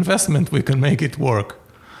the investment, we can make it work.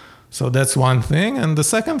 So that's one thing. And the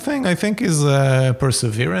second thing, I think, is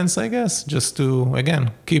perseverance, I guess. Just to,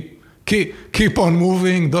 again, keep on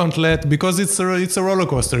moving. Don't let, because it's a roller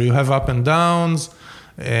coaster. You have up and downs.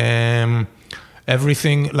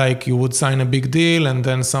 Everything, like you would sign a big deal and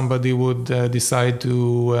then somebody would decide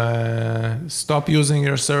to stop using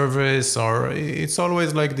your service, or it's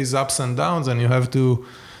always like these ups and downs, and you have to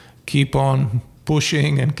keep on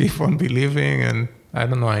pushing and keep on believing. And I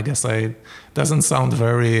don't know, I guess it doesn't sound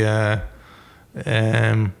very, it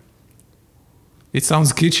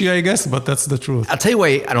sounds kitschy, I guess, but that's the truth. I'll tell you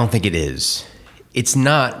why I don't think it is. It's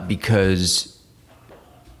not, because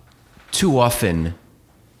too often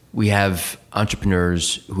we have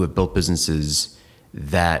entrepreneurs who have built businesses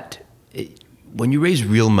that when you raise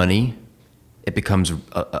real money, it becomes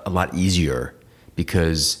a lot easier,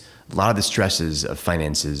 because a lot of the stresses of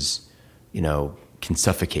finances, can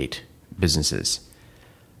suffocate businesses.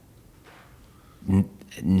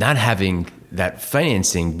 Not having that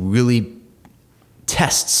financing really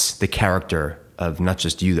tests the character of not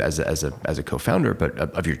just you as a co-founder, but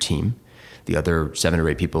of your team, the other 7 or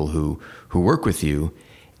 8 people who work with you,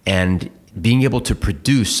 and being able to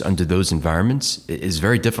produce under those environments is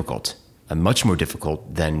very difficult, much more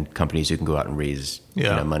difficult than companies who can go out and raise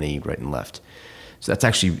money right and left. So that's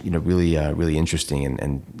actually really interesting,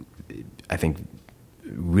 and I think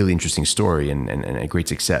really interesting story and a great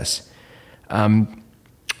success. A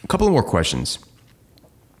couple of more questions.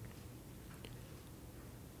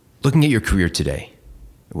 Looking at your career today,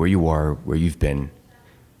 where you are, where you've been,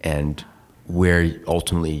 and where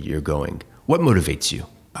ultimately you're going, what motivates you?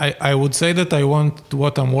 I would say that I want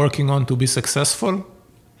what I'm working on to be successful,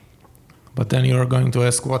 but then you're going to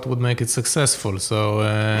ask what would make it successful. So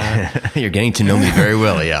you're getting to know me very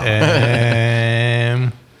well, yeah.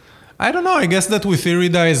 I don't know. I guess that with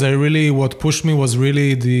Iridize, what pushed me was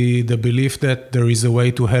really the belief that there is a way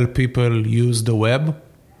to help people use the web,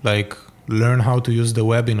 like learn how to use the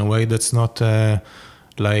web in a way that's not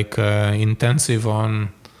intensive on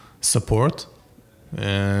support,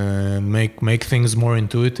 make things more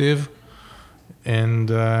intuitive. And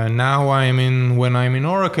now when I'm in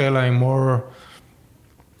Oracle, I'm more,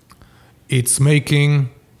 it's making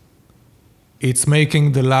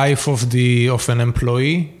the life of an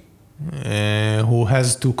employee who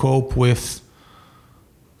has to cope with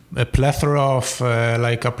a plethora of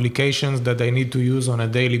applications that they need to use on a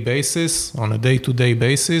daily basis, on a day-to-day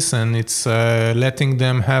basis, and it's letting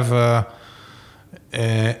them have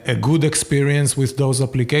a good experience with those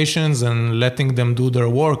applications and letting them do their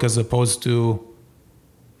work, as opposed to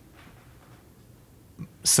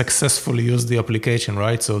successfully use the application,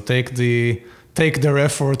 right? So take their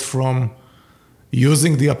effort from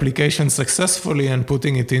using the application successfully and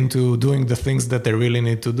putting it into doing the things that they really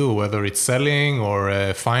need to do, whether it's selling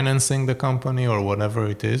or financing the company or whatever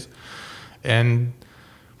it is. And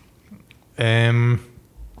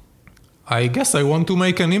I guess I want to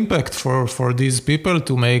make an impact for these people,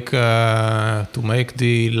 to make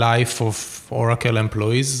the life of Oracle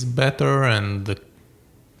employees better, and the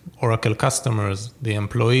Oracle customers, the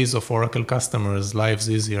employees of Oracle customers' lives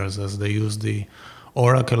easier as they use the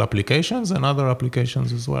Oracle applications and other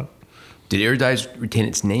applications as well. Did Iridize retain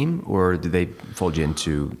its name, or did they fold you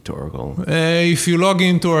into Oracle? If you log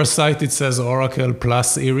into our site, it says Oracle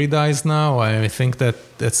plus Iridize now. I think that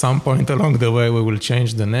at some point along the way, we will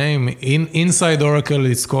change the name. Inside Oracle,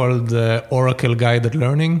 it's called Oracle Guided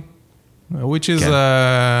Learning, which is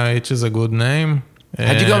a good name.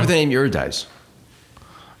 How'd you go up with the name Iridize?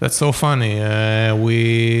 That's so funny.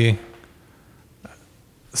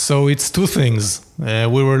 So it's two things.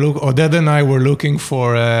 Oded and I were looking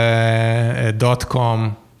for a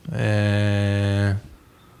 .com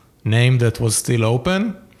name that was still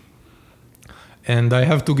open. And I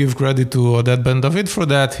have to give credit to Oded Ben David for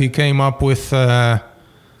that. He came up with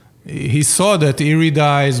he saw that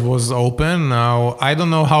Iridice was open. Now, I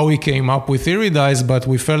don't know how he came up with Iridice, but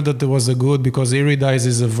we felt that it was a good, because Iridice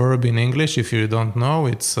is a verb in English, if you don't know.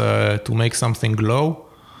 It's to make something glow.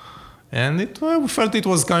 And we felt it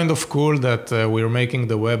was kind of cool that we're making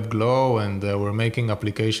the web glow and we're making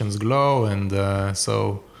applications glow. And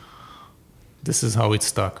so this is how it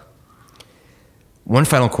stuck. One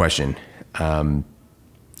final question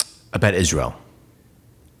about Israel.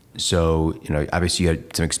 So, obviously you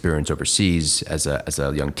had some experience overseas as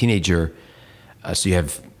a young teenager. So you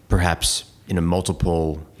have perhaps,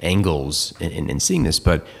 multiple angles in seeing this.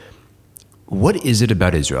 But what is it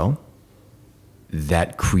about Israel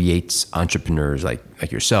that creates entrepreneurs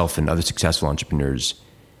like yourself and other successful entrepreneurs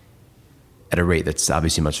at a rate that's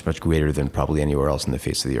obviously much, much greater than probably anywhere else on the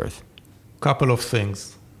face of the earth? Couple of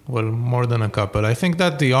things. Well, more than a couple. I think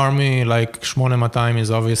that the army, like 8200,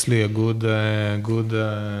 is obviously a good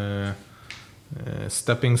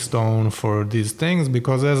stepping stone for these things,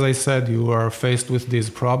 because, as I said, you are faced with these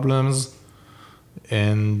problems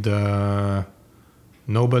and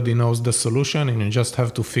nobody knows the solution, and you just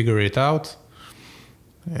have to figure it out.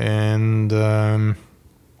 And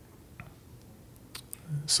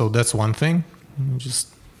so that's one thing. Just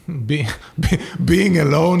being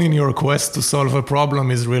alone in your quest to solve a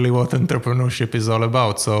problem is really what entrepreneurship is all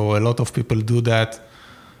about. So a lot of people do that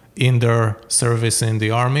in their service in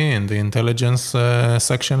the army, in the intelligence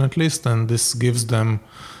section at least, and this gives them,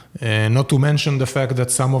 not to mention the fact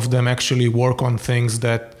that some of them actually work on things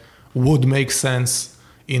that would make sense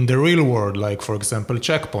in the real world, like, for example,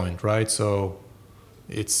 Checkpoint, right? So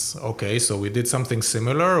it's okay. So we did something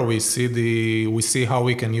similar. We see how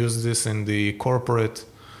we can use this in the corporate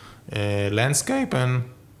landscape, and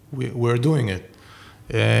we're doing it.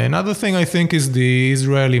 Another thing I think is the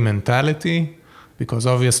Israeli mentality, because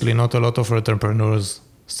obviously not a lot of entrepreneurs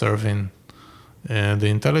serve in the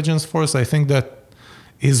intelligence force. I think that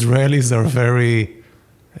Israelis are very,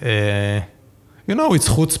 it's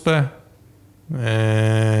chutzpah,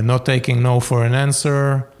 not taking no for an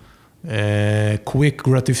answer, quick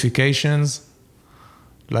gratifications.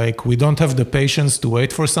 Like, we don't have the patience to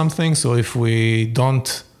wait for something. So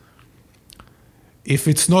if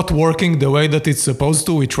it's not working the way that it's supposed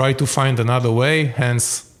to, we try to find another way,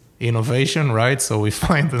 hence innovation, right? So we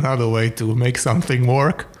find another way to make something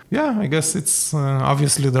work. Yeah, I guess it's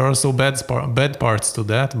obviously there are also bad parts to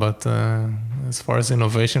that, but as far as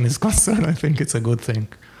innovation is concerned, I think it's a good thing.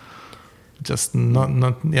 Just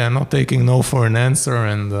not taking no for an answer.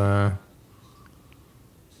 And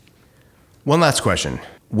one last question.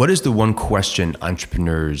 What is the one question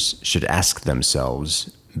entrepreneurs should ask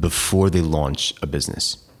themselves before they launch a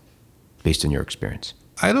business, based on your experience?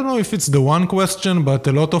 I don't know if it's the one question, but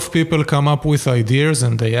a lot of people come up with ideas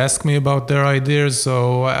and they ask me about their ideas.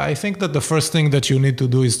 So I think that the first thing that you need to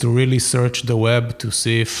do is to really search the web to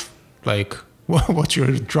see if, like, what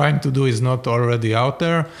you're trying to do is not already out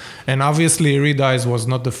there. And obviously Iridice was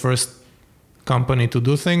not the first company to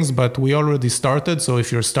do things, but we already started. So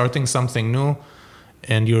if you're starting something new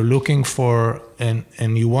and you're looking for,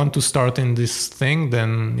 and you want to start in this thing,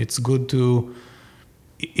 then it's good to,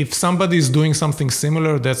 if somebody is doing something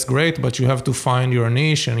similar, that's great, but you have to find your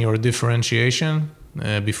niche and your differentiation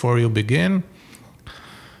before you begin.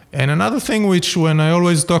 And another thing which, when I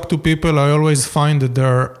always talk to people, I always find that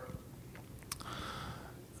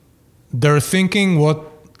they're thinking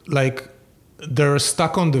they're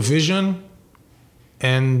stuck on the vision,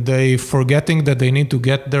 and they forgetting that they need to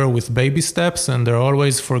get there with baby steps, and they're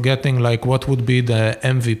always forgetting like what would be the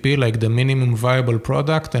MVP, like the minimum viable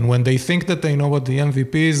product. And when they think that they know what the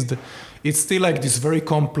MVP is, it's still like this very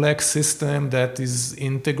complex system that is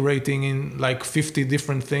integrating in like 50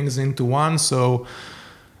 different things into one. So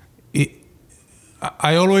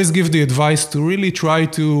I always give the advice to really try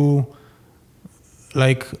to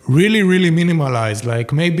like really, really minimalize,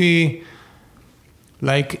 like maybe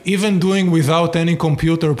like even doing without any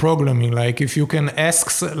computer programming. Like if you can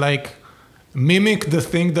mimic the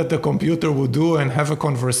thing that the computer would do and have a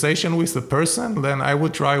conversation with the person, then I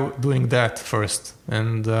would try doing that first.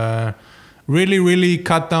 And really, really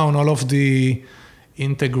cut down all of the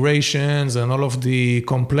integrations and all of the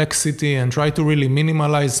complexity, and try to really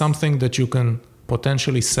minimalize something that you can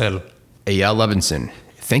potentially sell. Eyal Levinson,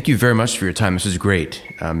 thank you very much for your time. This was great.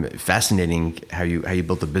 Fascinating how you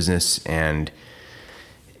built a business and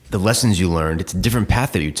the lessons you learned. It's a different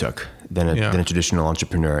path that you took than a traditional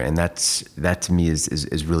entrepreneur, and that to me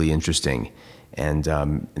is really interesting. And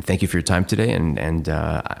thank you for your time today. And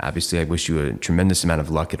obviously, I wish you a tremendous amount of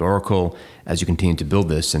luck at Oracle as you continue to build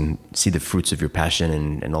this and see the fruits of your passion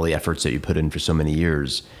and all the efforts that you put in for so many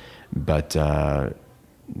years. But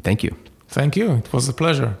thank you. Thank you. It was a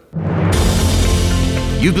pleasure.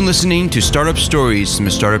 You've been listening to Startup Stories from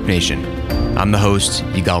the Startup Nation. I'm the host,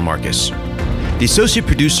 Yigal Marcus. The associate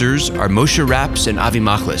producers are Moshe Raps and Avi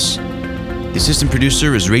Machlis. The assistant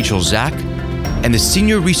producer is Rachel Zach, and the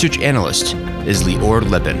senior research analyst is Lior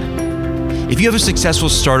Leben. If you have a successful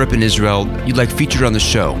startup in Israel you'd like featured on the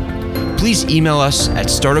show, please email us at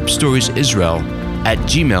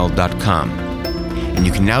startupstoriesisrael@gmail.com. And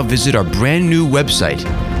you can now visit our brand new website,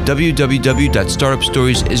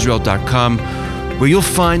 www.startupstoriesisrael.com, where you'll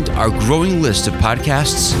find our growing list of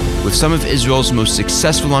podcasts with some of Israel's most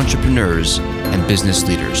successful entrepreneurs and business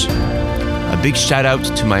leaders. A big shout out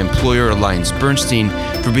to my employer, Alliance Bernstein,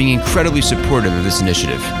 for being incredibly supportive of this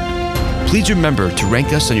initiative. Please remember to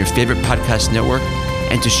rank us on your favorite podcast network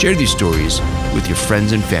and to share these stories with your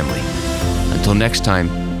friends and family. Until next time,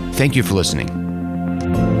 thank you for listening.